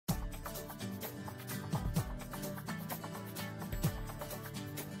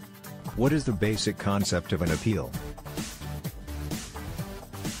What is the basic concept of an appeal?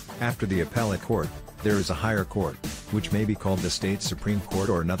 After the appellate court, there is a higher court, which may be called the state Supreme Court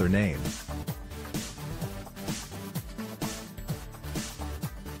or another name.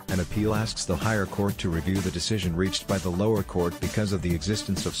 An appeal asks the higher court to review the decision reached by the lower court because of the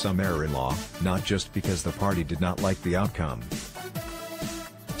existence of some error in law, not just because the party did not like the outcome.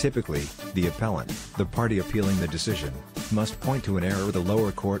 Typically, the appellant, the party appealing the decision, must point to an error the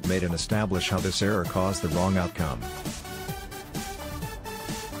lower court made and establish how this error caused the wrong outcome.